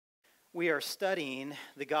We are studying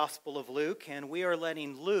the Gospel of Luke, and we are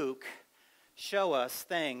letting Luke show us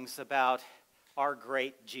things about our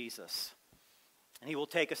great Jesus. And he will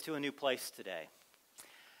take us to a new place today.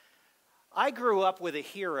 I grew up with a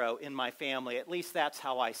hero in my family, at least that's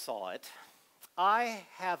how I saw it. I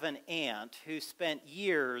have an aunt who spent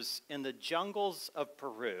years in the jungles of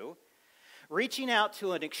Peru, reaching out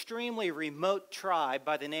to an extremely remote tribe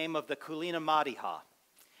by the name of the Kulina Madiha.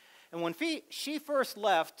 And when she first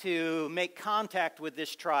left to make contact with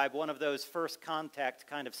this tribe, one of those first contact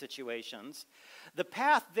kind of situations, the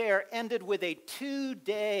path there ended with a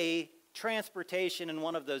 2-day transportation in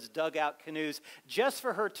one of those dugout canoes just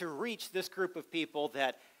for her to reach this group of people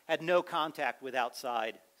that had no contact with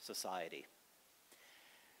outside society.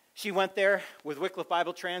 She went there with Wycliffe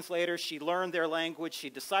Bible translators. She learned their language. She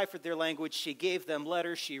deciphered their language. She gave them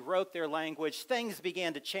letters. She wrote their language. Things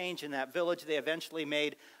began to change in that village. They eventually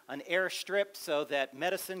made an airstrip so that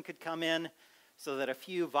medicine could come in, so that a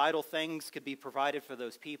few vital things could be provided for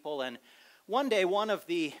those people. And one day, one of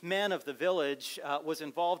the men of the village was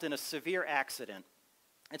involved in a severe accident.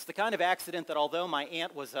 It's the kind of accident that although my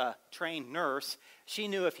aunt was a trained nurse, she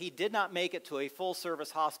knew if he did not make it to a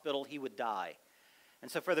full-service hospital, he would die. And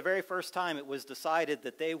so for the very first time, it was decided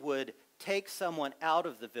that they would take someone out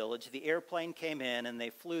of the village. The airplane came in, and they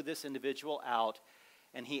flew this individual out,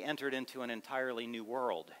 and he entered into an entirely new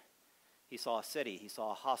world. He saw a city. He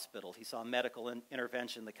saw a hospital. He saw medical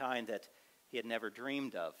intervention, the kind that he had never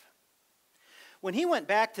dreamed of. When he went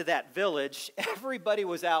back to that village, everybody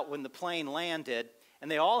was out when the plane landed, and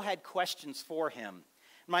they all had questions for him.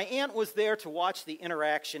 My aunt was there to watch the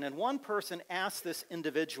interaction, and one person asked this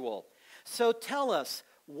individual, "So tell us,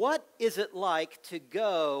 what is it like to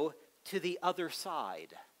go to the other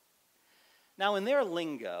side?" Now, in their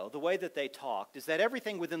lingo, the way that they talked is that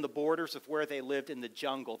everything within the borders of where they lived in the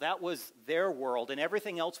jungle, that was their world, and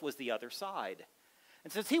everything else was the other side.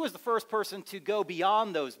 And since he was the first person to go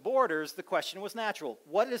beyond those borders, the question was natural.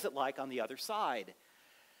 What is it like on the other side?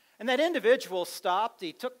 And that individual stopped.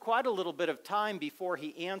 He took quite a little bit of time before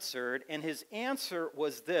he answered, and his answer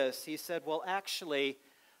was this. He said, "Well, actually,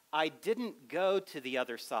 I didn't go to the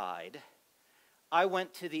other side. I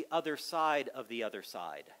went to the other side of the other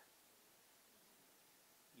side."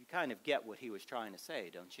 You kind of get what he was trying to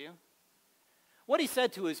say, don't you? What he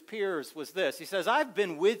said to his peers was this. He says, "I've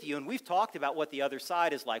been with you, and we've talked about what the other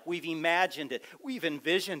side is like. We've imagined it. We've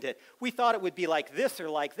envisioned it. We thought it would be like this or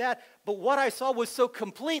like that. But what I saw was so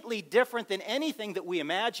completely different than anything that we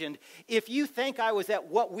imagined. If you think I was at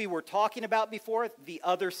what we were talking about before, the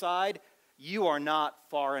other side, you are not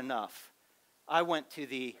far enough. I went to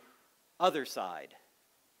the other side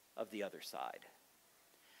of the other side."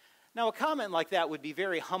 Now, a comment like that would be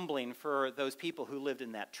very humbling for those people who lived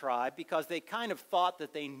in that tribe because they kind of thought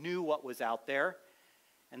that they knew what was out there,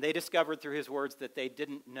 and they discovered through his words that they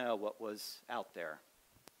didn't know what was out there.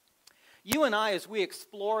 You and I, as we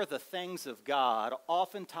explore the things of God,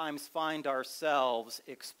 oftentimes find ourselves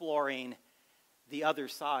exploring the other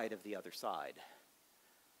side of the other side.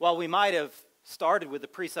 While we might have started with the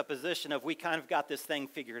presupposition of we kind of got this thing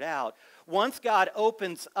figured out, once God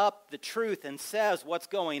opens up the truth and says what's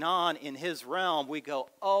going on in his realm, we go,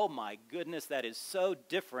 "Oh my goodness, that is so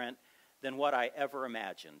different than what I ever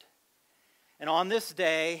imagined." And on this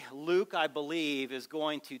day, Luke, I believe, is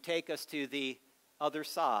going to take us to the other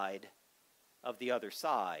side of the other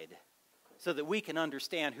side so that we can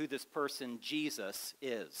understand who this person Jesus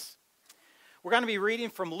is. We're going to be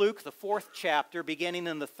reading from Luke, the 4th chapter, beginning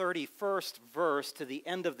in the 31st verse to the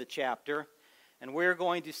end of the chapter. And we're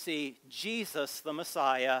going to see Jesus, the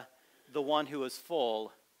Messiah, the one who is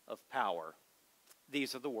full of power.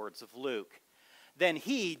 These are the words of Luke. "Then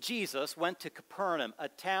he, Jesus, went to Capernaum, a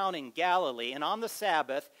town in Galilee, and on the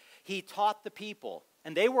Sabbath he taught the people.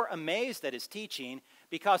 And they were amazed at his teaching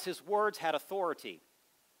because his words had authority.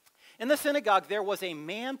 In the synagogue there was a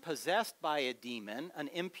man possessed by a demon, an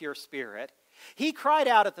impure spirit. He cried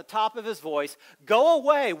out at the top of his voice, 'Go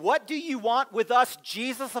away! What do you want with us,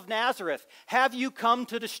 Jesus of Nazareth? Have you come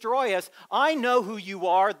to destroy us? I know who you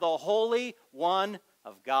are, the Holy One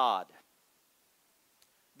of God.'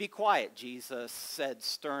 'Be quiet,' Jesus said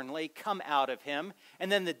sternly. 'Come out of him.'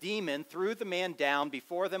 And then the demon threw the man down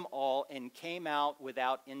before them all and came out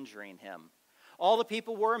without injuring him. All the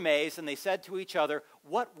people were amazed, and they said to each other,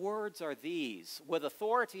 'What words are these? With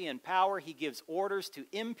authority and power he gives orders to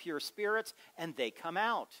impure spirits, and they come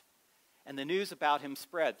out.' And the news about him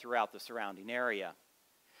spread throughout the surrounding area.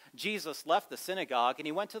 Jesus left the synagogue, and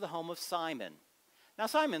he went to the home of Simon. Now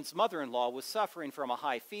Simon's mother-in-law was suffering from a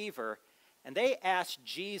high fever, and they asked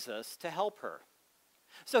Jesus to help her.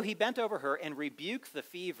 So he bent over her and rebuked the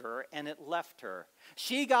fever, and it left her.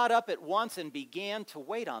 She got up at once and began to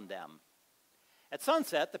wait on them. At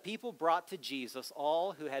sunset, the people brought to Jesus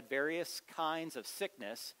all who had various kinds of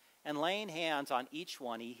sickness, and laying hands on each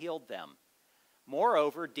one, he healed them.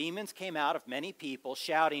 Moreover, demons came out of many people,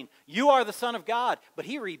 shouting, "You are the Son of God." But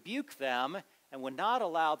he rebuked them and would not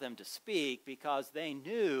allow them to speak, because they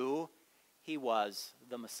knew he was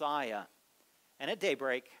the Messiah. And at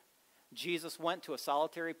daybreak, Jesus went to a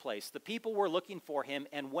solitary place. The people were looking for him,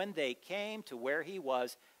 and when they came to where he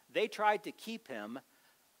was, they tried to keep him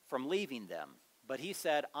from leaving them. But he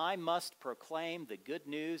said, "I must proclaim the good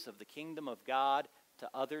news of the kingdom of God to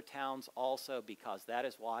other towns also, because that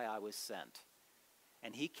is why I was sent."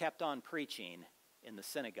 And he kept on preaching in the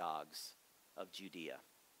synagogues of Judea.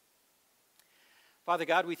 Father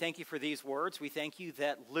God, we thank you for these words. We thank you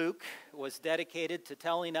that Luke was dedicated to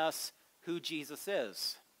telling us who Jesus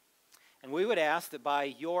is. And we would ask that by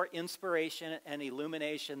your inspiration and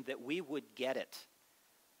illumination that we would get it,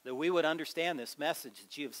 that we would understand this message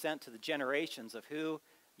that you have sent to the generations of who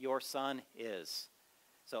your Son is.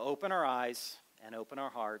 So open our eyes and open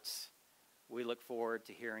our hearts. We look forward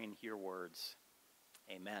to hearing your words.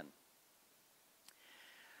 Amen.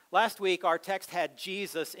 Last week, our text had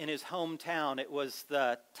Jesus in his hometown. It was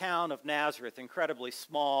the town of Nazareth, incredibly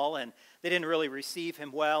small, and they didn't really receive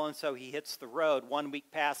him well, and so he hits the road. 1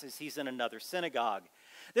 week passes, he's in another synagogue.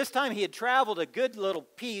 This time he had traveled a good little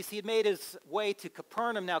piece. He had made his way to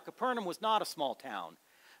Capernaum. Now, Capernaum was not a small town.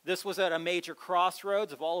 This was at a major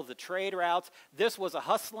crossroads of all of the trade routes. This was a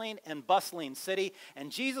hustling and bustling city,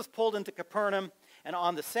 and Jesus pulled into Capernaum. And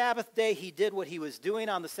on the Sabbath day, he did what he was doing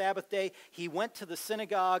on the Sabbath day. He went to the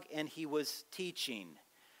synagogue and he was teaching.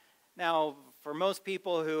 Now, for most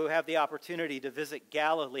people who have the opportunity to visit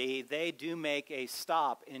Galilee, they do make a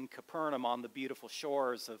stop in Capernaum on the beautiful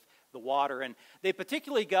shores of the water. And they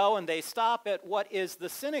particularly go and they stop at what is the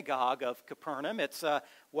synagogue of Capernaum. It's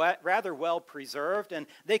rather well preserved, and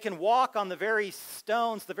they can walk on the very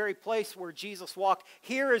stones, the very place where Jesus walked.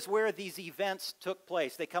 Here is where these events took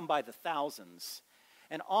place. They come by the thousands.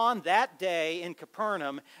 And on that day in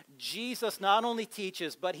Capernaum, Jesus not only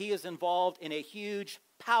teaches, but he is involved in a huge,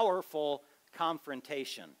 powerful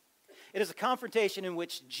confrontation. It is a confrontation in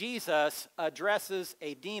which Jesus addresses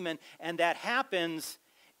a demon, and that happens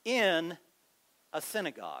in a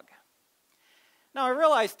synagogue. Now, I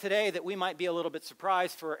realize today that we might be a little bit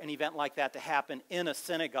surprised for an event like that to happen in a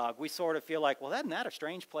synagogue. We sort of feel like, well, isn't that a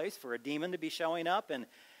strange place for a demon to be showing up? And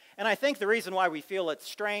I think the reason why we feel it's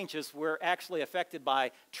strange is we're actually affected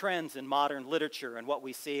by trends in modern literature and what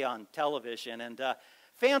we see on television. And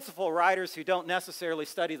fanciful writers who don't necessarily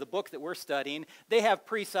study the book that we're studying, they have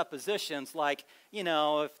presuppositions like,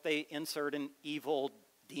 if they insert an evil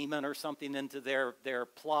demon or something into their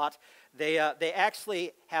plot, they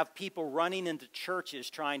actually have people running into churches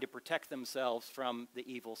trying to protect themselves from the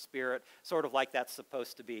evil spirit, sort of like that's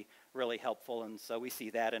supposed to be really helpful, and so we see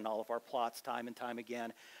that in all of our plots time and time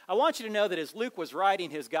again. I want you to know that as Luke was writing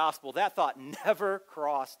his gospel, that thought never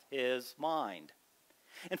crossed his mind.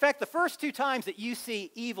 In fact, the first 2 times that you see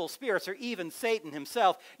evil spirits, or even Satan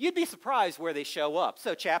himself, you'd be surprised where they show up.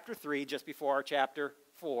 So chapter 3, just before our chapter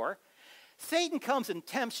 4, Satan comes and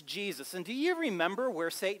tempts Jesus. And do you remember where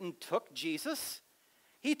Satan took Jesus?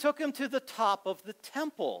 He took him to the top of the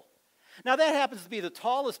temple. Now, that happens to be the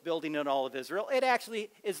tallest building in all of Israel. It actually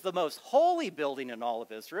is the most holy building in all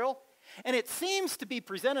of Israel. And it seems to be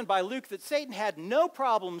presented by Luke that Satan had no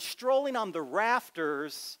problem strolling on the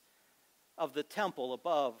rafters of the temple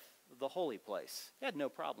above the holy place. He had no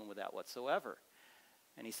problem with that whatsoever.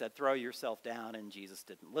 And he said, "Throw yourself down," and Jesus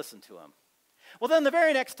didn't listen to him. Well, then the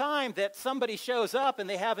very next time that somebody shows up and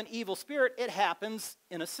they have an evil spirit, it happens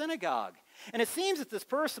in a synagogue. And it seems that this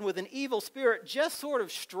person with an evil spirit just sort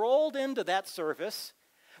of strolled into that service,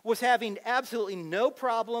 was having absolutely no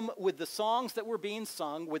problem with the songs that were being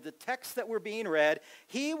sung, with the texts that were being read.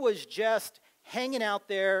 He was just hanging out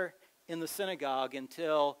there in the synagogue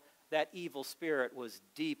until that evil spirit was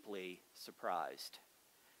deeply surprised.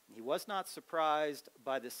 And he was not surprised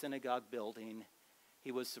by the synagogue building.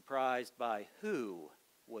 He was surprised by who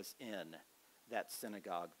was in that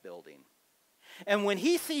synagogue building. And when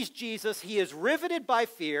he sees Jesus, he is riveted by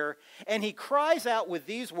fear, and he cries out with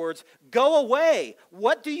these words, "Go away!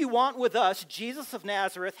 What do you want with us, Jesus of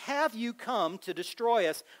Nazareth? Have you come to destroy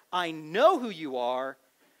us? I know who you are.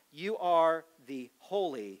 You are the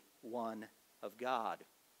Holy One of God."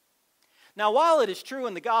 Now, while it is true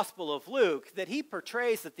in the Gospel of Luke that he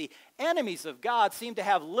portrays that the enemies of God seem to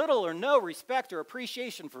have little or no respect or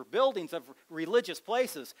appreciation for buildings of religious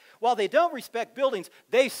places, while they don't respect buildings,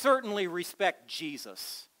 they certainly respect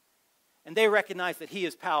Jesus. And they recognize that he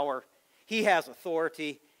is power, he has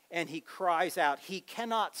authority, and he cries out. He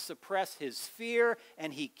cannot suppress his fear,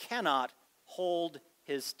 and he cannot hold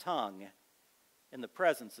his tongue in the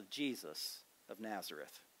presence of Jesus of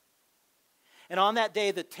Nazareth. And on that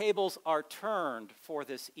day, the tables are turned for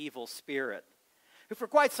this evil spirit, who for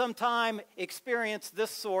quite some time experienced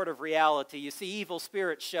this sort of reality. You see evil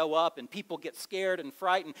spirits show up and people get scared and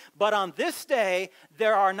frightened. But on this day,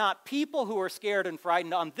 there are not people who are scared and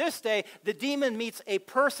frightened. On this day, the demon meets a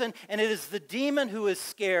person, and it is the demon who is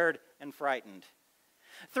scared and frightened.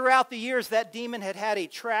 Throughout the years, that demon had had a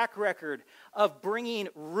track record of bringing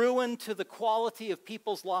ruin to the quality of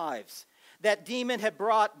people's lives. That demon had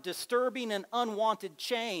brought disturbing and unwanted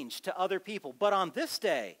change to other people. But on this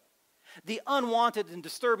day, the unwanted and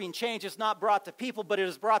disturbing change is not brought to people, but it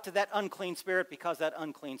is brought to that unclean spirit, because that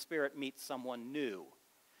unclean spirit meets someone new.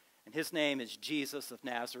 And his name is Jesus of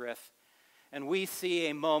Nazareth. And we see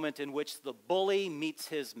a moment in which the bully meets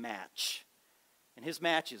his match. And his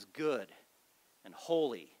match is good and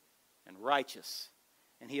holy and righteous.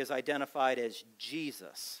 And he is identified as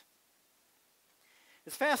Jesus.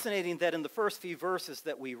 It's fascinating that in the first few verses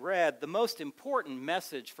that we read, the most important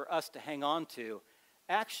message for us to hang on to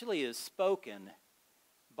actually is spoken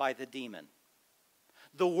by the demon.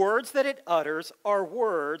 The words that it utters are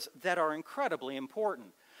words that are incredibly important.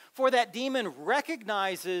 For that demon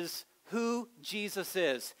recognizes who Jesus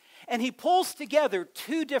is. And he pulls together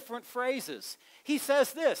two different phrases. He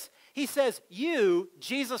says this. He says, "You,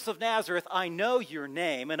 Jesus of Nazareth, I know your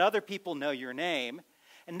name," and other people know your name.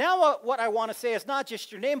 And now what I want to say is not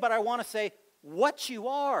just your name, but I want to say what you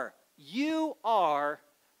are. You are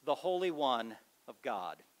the Holy One of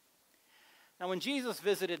God. Now, when Jesus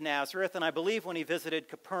visited Nazareth, and I believe when he visited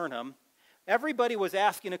Capernaum, everybody was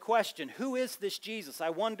asking a question: who is this Jesus? I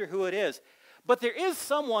wonder who it is. But there is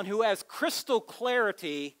someone who has crystal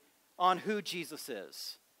clarity on who Jesus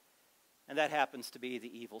is, and that happens to be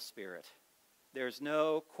the evil spirit. There's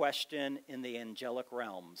no question in the angelic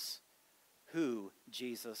realms who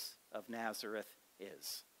Jesus of Nazareth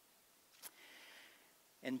is.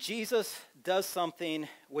 And Jesus does something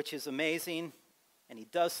which is amazing, and he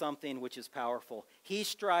does something which is powerful. He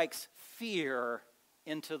strikes fear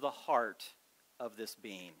into the heart of this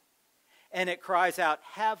being. And it cries out,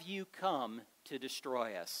 "Have you come to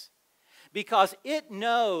destroy us?" Because it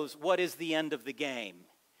knows what is the end of the game.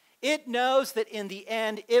 It knows that in the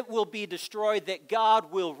end it will be destroyed, that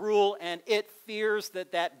God will rule, and it fears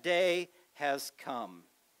that that day has come.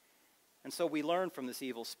 And so we learn from this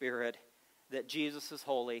evil spirit that Jesus is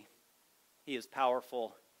holy, he is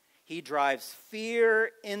powerful, he drives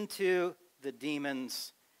fear into the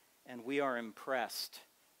demons, and we are impressed.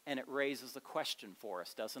 And it raises a question for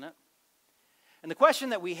us, doesn't it? And the question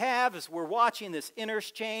that we have as we're watching this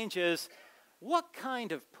interchange is, what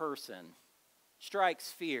kind of person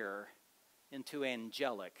strikes fear into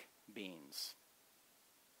angelic beings?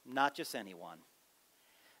 Not just anyone.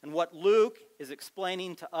 And what Luke is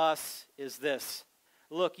explaining to us is this.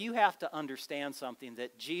 Look, you have to understand something,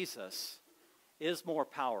 that Jesus is more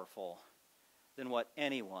powerful than what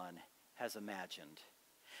anyone has imagined.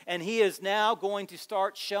 And he is now going to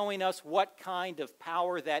start showing us what kind of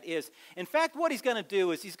power that is. In fact, what he's going to do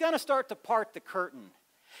is he's going to start to part the curtain.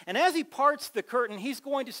 And as he parts the curtain, he's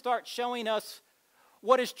going to start showing us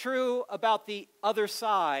what is true about the other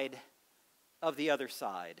side of the other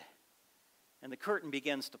side. And the curtain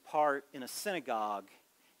begins to part in a synagogue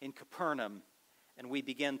in Capernaum, and we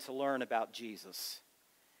begin to learn about Jesus.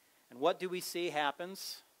 And what do we see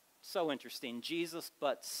happens? So interesting. Jesus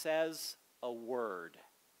but says a word.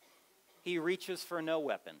 He reaches for no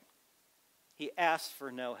weapon. He asks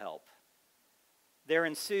for no help. There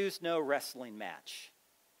ensues no wrestling match.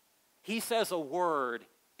 He says a word,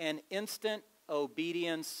 and instant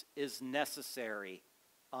obedience is necessary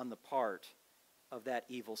on the part of that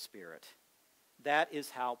evil spirit. That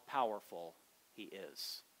is how powerful he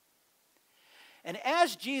is. And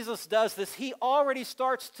as Jesus does this, he already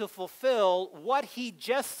starts to fulfill what he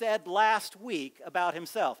just said last week about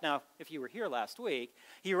himself. Now, if you were here last week,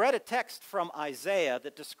 he read a text from Isaiah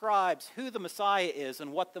that describes who the Messiah is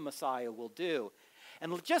and what the Messiah will do.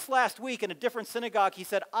 And just last week in a different synagogue, he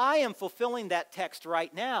said, I am fulfilling that text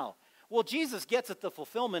right now. Well, Jesus gets at the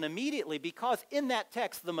fulfillment immediately, because in that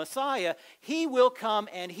text, the Messiah, he will come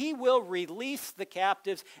and he will release the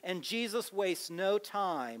captives, and Jesus wastes no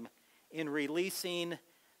time in releasing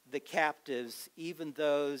the captives, even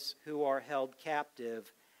those who are held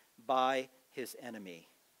captive by his enemy.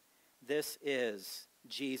 This is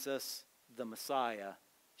Jesus, the Messiah,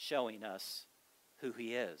 showing us who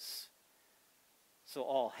he is. So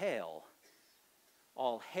all hail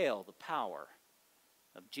the power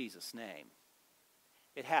of Jesus' name.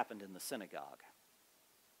 It happened in the synagogue.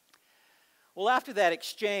 Well, after that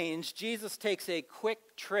exchange, Jesus takes a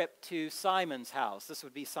quick trip to Simon's house. This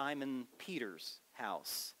would be Simon Peter's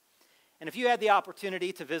house. And if you had the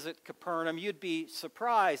opportunity to visit Capernaum, you'd be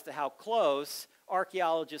surprised at how close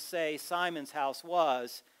archaeologists say Simon's house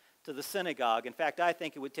was to the synagogue. In fact, I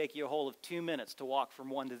think it would take you a whole of 2 minutes to walk from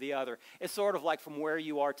one to the other. It's sort of like from where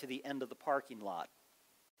you are to the end of the parking lot.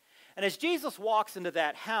 And as Jesus walks into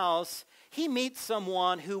that house, he meets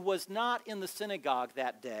someone who was not in the synagogue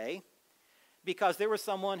that day because there was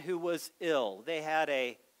someone who was ill. They had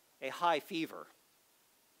a high fever.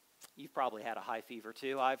 You've probably had a high fever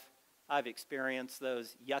too. I've experienced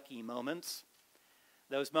those yucky moments.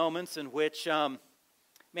 Those moments in which,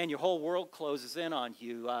 your whole world closes in on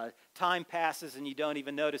you. Time passes and you don't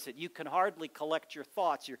even notice it. You can hardly collect your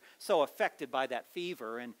thoughts. You're so affected by that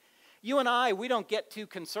fever. And you and I, we don't get too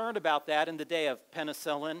concerned about that in the day of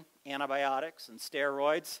penicillin, antibiotics, and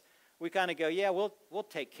steroids. We kind of go, yeah, we'll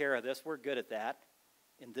take care of this. We're good at that.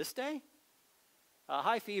 In this day,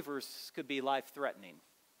 high fevers could be life-threatening.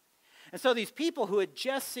 And so these people who had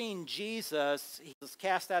just seen Jesus, he was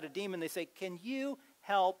cast out a demon, they say, can you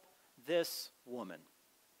help this woman?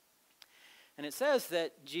 And it says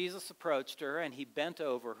that Jesus approached her and he bent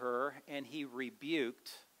over her and he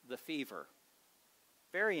rebuked the fever.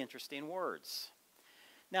 Very interesting words.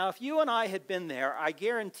 Now, if you and I had been there, I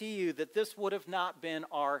guarantee you that this would have not been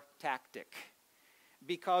our tactic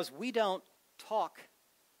because we don't talk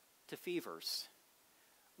to fevers.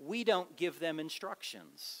 We don't give them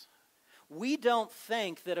instructions. We don't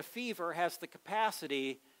think that a fever has the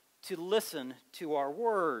capacity to listen to our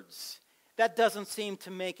words. That doesn't seem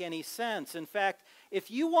to make any sense. In fact, if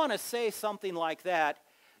you want to say something like that,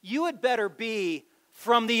 you had better be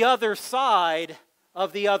from the other side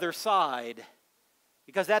of the other side,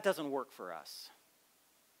 because that doesn't work for us.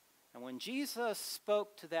 And when Jesus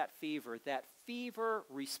spoke to that fever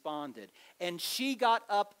responded. And she got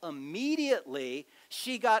up immediately.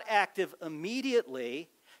 She got active immediately.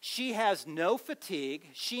 She has no fatigue.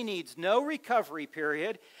 She needs no recovery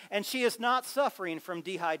period. And she is not suffering from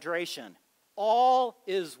dehydration. All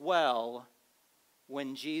is well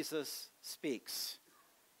when Jesus speaks.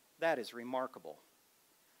 That is remarkable.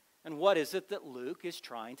 And what is it that Luke is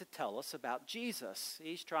trying to tell us about Jesus?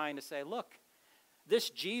 He's trying to say, look,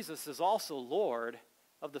 this Jesus is also Lord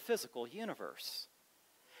of the physical universe.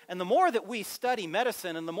 And the more that we study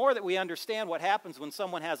medicine and the more that we understand what happens when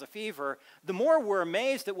someone has a fever, the more we're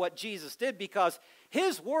amazed at what Jesus did because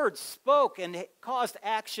his words spoke and caused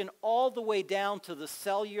action all the way down to the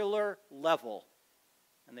cellular level.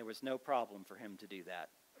 And there was no problem for him to do that.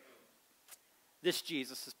 This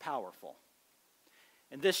Jesus is powerful.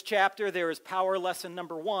 In this chapter, there is power lesson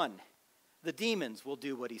number 1. The demons will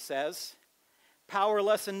do what he says. Power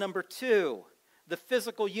lesson number 2. The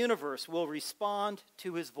physical universe will respond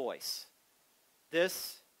to his voice.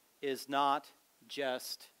 This is not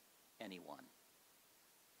just anyone.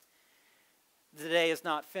 The day is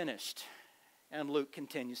not finished, and Luke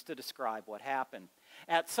continues to describe what happened.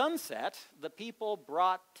 At sunset, the people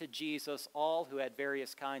brought to Jesus all who had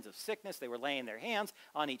various kinds of sickness. They were laying their hands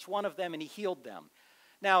on each one of them, and he healed them.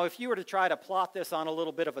 Now, if you were to try to plot this on a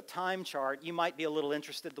little bit of a time chart, you might be a little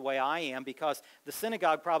interested the way I am because the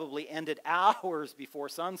synagogue probably ended hours before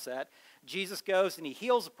sunset. Jesus goes and he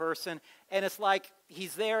heals a person, and it's like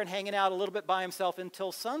he's there and hanging out a little bit by himself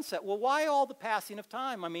until sunset. Well, why all the passing of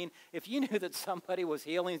time? I mean, if you knew that somebody was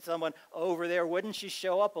healing someone over there, wouldn't you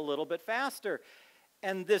show up a little bit faster?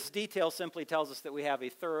 And this detail simply tells us that we have a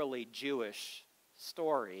thoroughly Jewish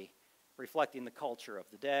story reflecting the culture of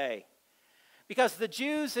the day. Because the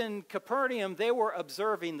Jews in Capernaum, they were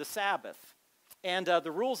observing the Sabbath. And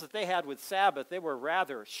the rules that they had with Sabbath, they were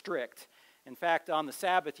rather strict. In fact, on the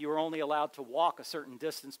Sabbath, you were only allowed to walk a certain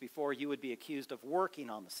distance before you would be accused of working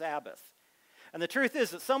on the Sabbath. And the truth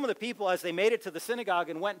is that some of the people, as they made it to the synagogue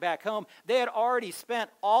and went back home, they had already spent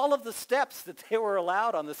all of the steps that they were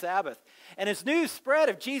allowed on the Sabbath. And as news spread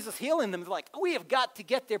of Jesus healing them, they're like, oh, we have got to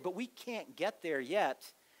get there, but we can't get there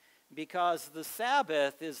yet because the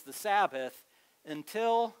Sabbath is the Sabbath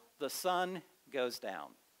until the sun goes down.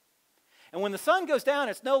 And when the sun goes down,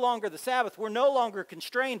 it's no longer the Sabbath. We're no longer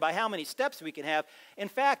constrained by how many steps we can have. In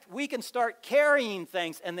fact, we can start carrying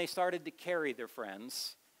things. And they started to carry their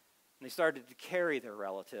friends. And they started to carry their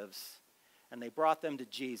relatives. And they brought them to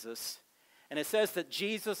Jesus. And it says that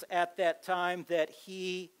Jesus at that time, that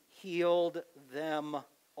he healed them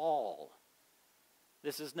all.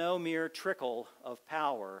 This is no mere trickle of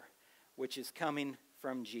power which is coming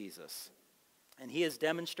from Jesus. And he is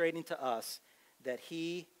demonstrating to us that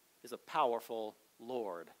he is a powerful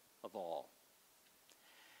Lord of all.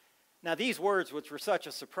 Now, these words, which were such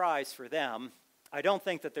a surprise for them, I don't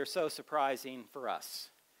think that they're so surprising for us,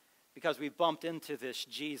 because we've bumped into this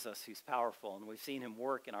Jesus who's powerful, and we've seen him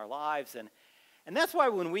work in our lives. And that's why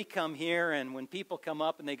when we come here and when people come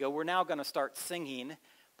up and they go, we're now going to start singing,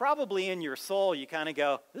 probably in your soul you kind of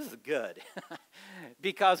go, this is good,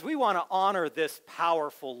 because we want to honor this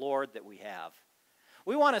powerful Lord that we have.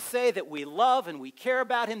 We want to say that we love and we care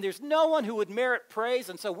about him. There's no one who would merit praise,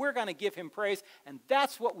 and so we're going to give him praise. And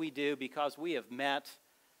that's what we do because we have met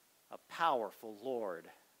a powerful Lord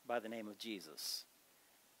by the name of Jesus.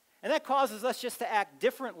 And that causes us just to act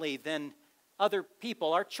differently than other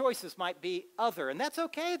people. Our choices might be other, and that's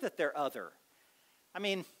okay that they're other. I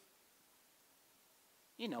mean,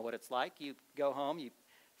 you know what it's like. You go home, you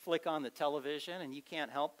flick on the television, and you can't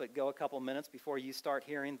help but go a couple minutes before you start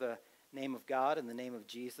hearing the name of God and the name of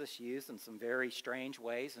Jesus used in some very strange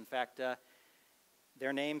ways. In fact,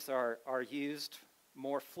 their names are used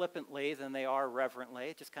more flippantly than they are reverently.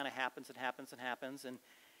 It just kind of happens and happens and happens. And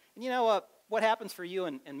you know, what happens for you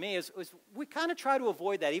and me is we kind of try to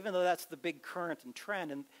avoid that, even though that's the big current and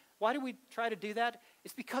trend. And why do we try to do that?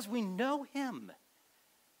 It's because we know him.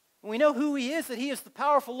 We know who he is, that he is the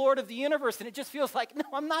powerful Lord of the universe. And it just feels like, no,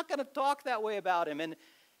 I'm not going to talk that way about him. And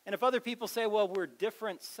if other people say, well, we're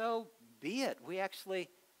different, so be it. We actually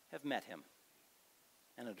have met him.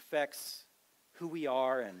 And it affects who we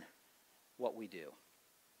are and what we do.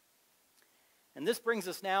 And this brings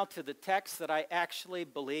us now to the text that I actually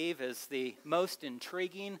believe is the most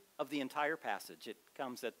intriguing of the entire passage. It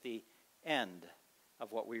comes at the end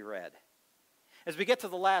of what we read. As we get to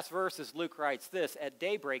the last verses, Luke writes this: at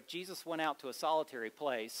daybreak, Jesus went out to a solitary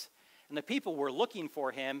place, and the people were looking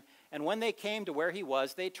for him, and when they came to where he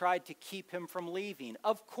was, they tried to keep him from leaving.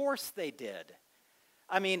 Of course they did.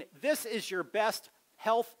 I mean, this is your best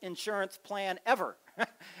health insurance plan ever,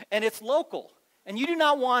 and it's local, and you do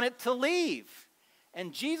not want it to leave.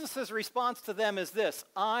 And Jesus' response to them is this: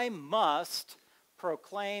 I must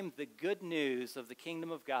proclaim the good news of the kingdom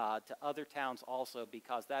of God to other towns also,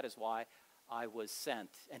 because that is why I was sent.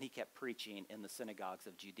 And he kept preaching in the synagogues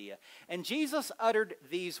of Judea. And Jesus uttered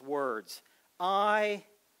these words, I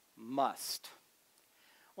must.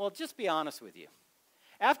 Well, just be honest with you.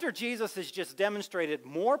 After Jesus has just demonstrated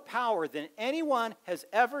more power than anyone has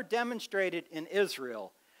ever demonstrated in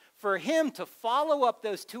Israel, for him to follow up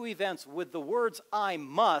those two events with the words, I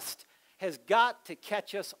must, has got to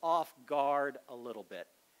catch us off guard a little bit.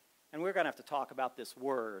 And we're going to have to talk about this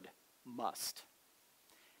word, must.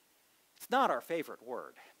 It's not our favorite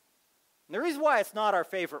word. And the reason why it's not our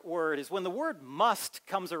favorite word is when the word must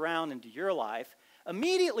comes around into your life,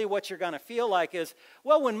 immediately what you're going to feel like is,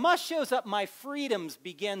 well, when must shows up, my freedoms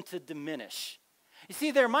begin to diminish. You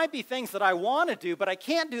see, there might be things that I want to do, but I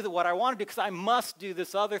can't do what I want to do because I must do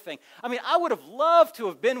this other thing. I mean, I would have loved to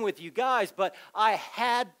have been with you guys, but I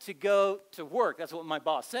had to go to work. That's what my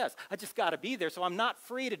boss says. I just got to be there, so I'm not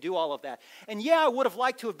free to do all of that. And yeah, I would have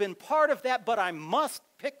liked to have been part of that, but I must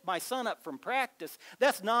pick my son up from practice.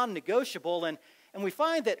 That's non-negotiable, and we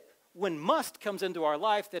find that when must comes into our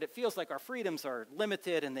life, that it feels like our freedoms are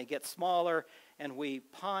limited and they get smaller, and we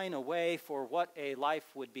pine away for what a life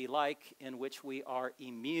would be like in which we are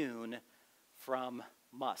immune from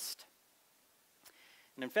must.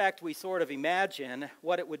 And in fact, we sort of imagine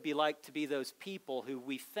what it would be like to be those people who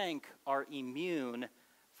we think are immune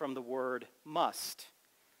from the word must.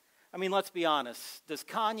 I mean, let's be honest. Do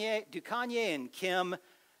Kanye and Kim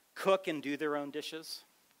cook and do their own dishes?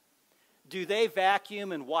 Do they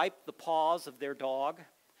vacuum and wipe the paws of their dog?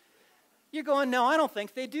 You're going, no, I don't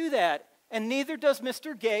think they do that. And neither does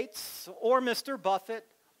Mr. Gates or Mr. Buffett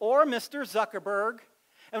or Mr. Zuckerberg.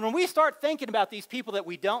 And when we start thinking about these people that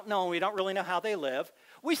we don't know and we don't really know how they live,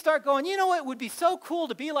 we start going, you know what, it would be so cool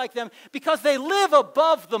to be like them because they live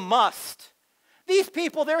above the must. These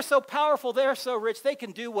people, they're so powerful, they're so rich, they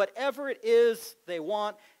can do whatever it is they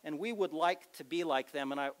want, and we would like to be like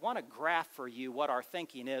them. And I want to graph for you what our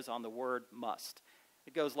thinking is on the word must.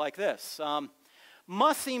 It goes like this.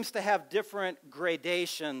 Must seems to have different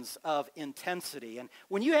gradations of intensity. And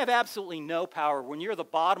when you have absolutely no power, when you're the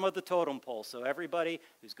bottom of the totem pole, so everybody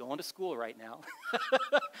who's going to school right now,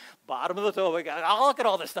 bottom of the totem pole, oh, look at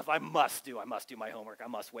all this stuff I must do. I must do my homework. I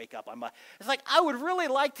must wake up. It's like, I would really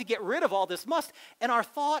like to get rid of all this must. And our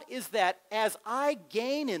thought is that as I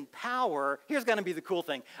gain in power, here's going to be the cool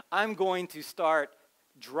thing. I'm going to start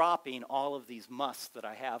dropping all of these musts that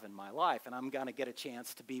I have in my life, and I'm going to get a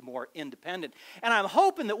chance to be more independent. And I'm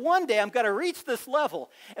hoping that one day I'm going to reach this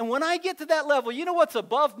level, and when I get to that level, you know what's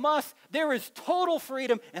above must? There is total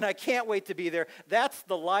freedom, and I can't wait to be there. That's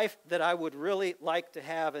the life that I would really like to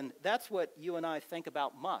have, and that's what you and I think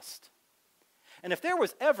about must. And if there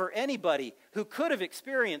was ever anybody who could have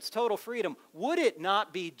experienced total freedom, would it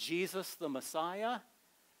not be Jesus the Messiah?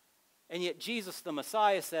 And yet Jesus the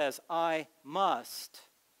Messiah says, I must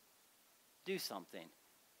do something.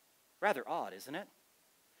 Rather odd, isn't it?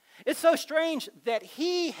 It's so strange that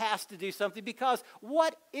he has to do something, because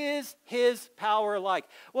what is his power like?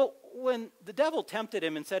 Well, when the devil tempted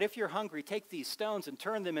him and said, if you're hungry, take these stones and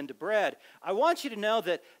turn them into bread, I want you to know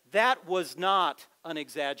that that was not an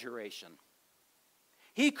exaggeration.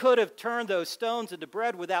 He could have turned those stones into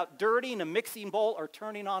bread without dirtying a mixing bowl or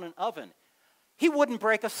turning on an oven. He wouldn't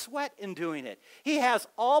break a sweat in doing it. He has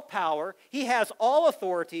all power. He has all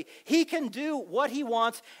authority. He can do what he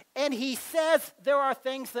wants. And he says there are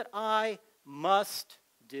things that I must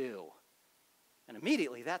do. And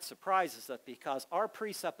immediately that surprises us, because our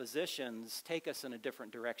presuppositions take us in a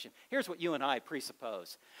different direction. Here's what you and I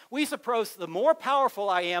presuppose. We suppose the more powerful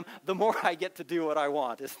I am, the more I get to do what I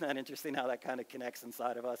want. Isn't that interesting how that kind of connects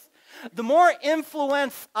inside of us? The more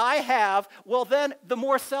influence I have, well then the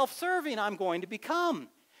more self-serving I'm going to become.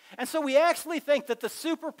 And so we actually think that the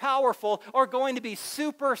super powerful are going to be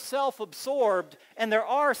super self-absorbed, and there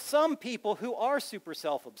are some people who are super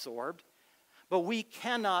self-absorbed. But we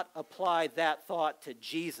cannot apply that thought to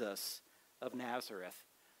Jesus of Nazareth,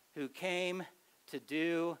 who came to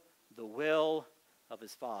do the will of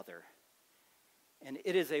his Father. And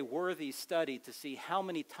it is a worthy study to see how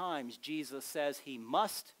many times Jesus says he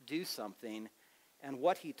must do something, and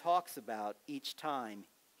what he talks about each time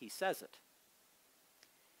he says it.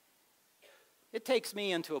 It takes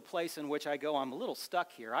me into a place in which I go, I'm a little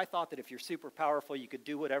stuck here. I thought that if you're super powerful, you could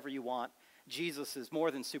do whatever you want. Jesus is more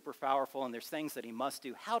than super powerful, and there's things that he must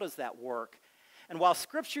do. How does that work? And while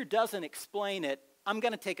Scripture doesn't explain it, I'm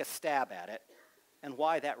going to take a stab at it and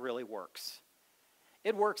why that really works.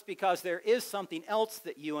 It works because there is something else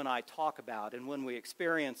that you and I talk about, and when we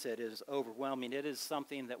experience it, it is overwhelming. It is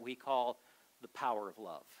something that we call the power of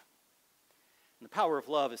love. And the power of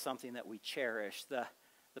love is something that we cherish. The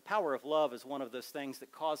power of love is one of those things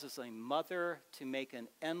that causes a mother to make an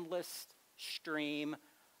endless stream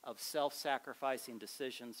of self-sacrificing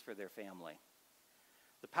decisions for their family.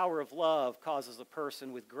 The power of love causes a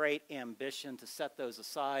person with great ambition to set those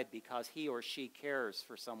aside because he or she cares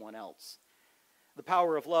for someone else. The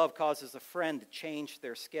power of love causes a friend to change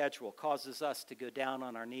their schedule, causes us to go down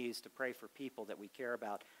on our knees to pray for people that we care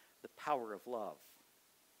about. The power of love.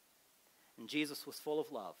 And Jesus was full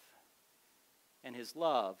of love, and his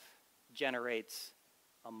love generates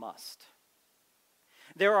a must.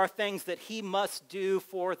 There are things that he must do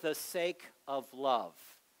for the sake of love.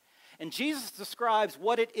 And Jesus describes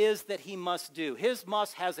what it is that he must do. His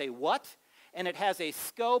must has a what, and it has a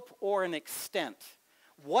scope or an extent.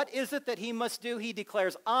 What is it that he must do? He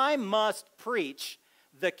declares, I must preach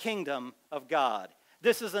the kingdom of God.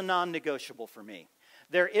 This is a non-negotiable for me.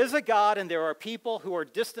 There is a God, and there are people who are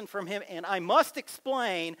distant from him, and I must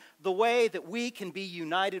explain the way that we can be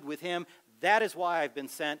united with him. That is why I've been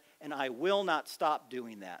sent, and I will not stop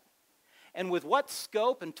doing that. And with what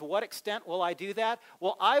scope and to what extent will I do that?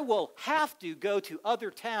 Well, I will have to go to other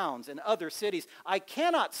towns and other cities. I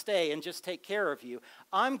cannot stay and just take care of you.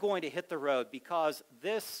 I'm going to hit the road, because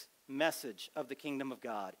this message of the kingdom of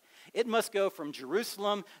God, it must go from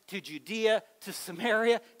Jerusalem to Judea to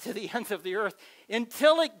Samaria to the ends of the earth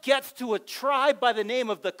until it gets to a tribe by the name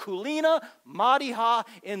of the Kulina Madiha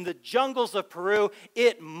in the jungles of Peru.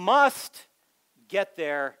 It must get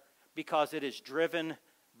there because it is driven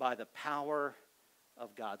by the power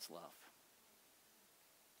of God's love.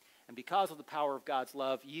 And because of the power of God's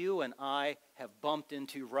love, you and I have bumped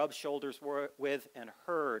into, rubbed shoulders with, and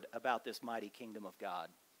heard about this mighty kingdom of God.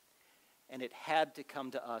 And it had to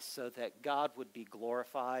come to us so that God would be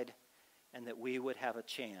glorified and that we would have a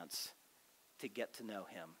chance to get to know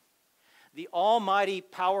him. The almighty,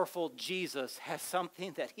 powerful Jesus has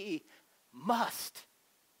something that he must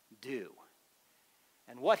do.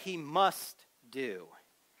 And what he must do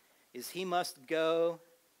is he must go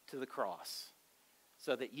to the cross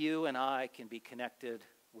so that you and I can be connected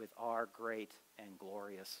with our great and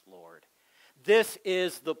glorious Lord. This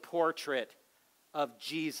is the portrait of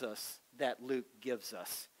Jesus that Luke gives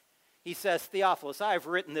us. He says, Theophilus, I have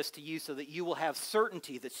written this to you so that you will have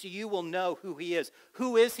certainty, that so you will know who he is.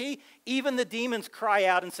 Who is he? Even the demons cry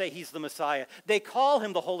out and say he's the Messiah. They call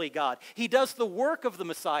him the Holy God. He does the work of the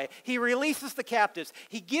Messiah. He releases the captives.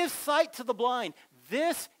 He gives sight to the blind.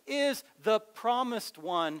 This is the promised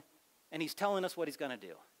one, and he's telling us what he's going to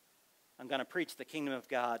do. I'm going to preach the kingdom of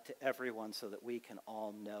God to everyone so that we can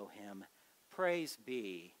all know him. Praise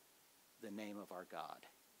be the name of our God.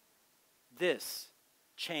 This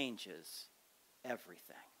changes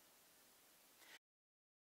everything.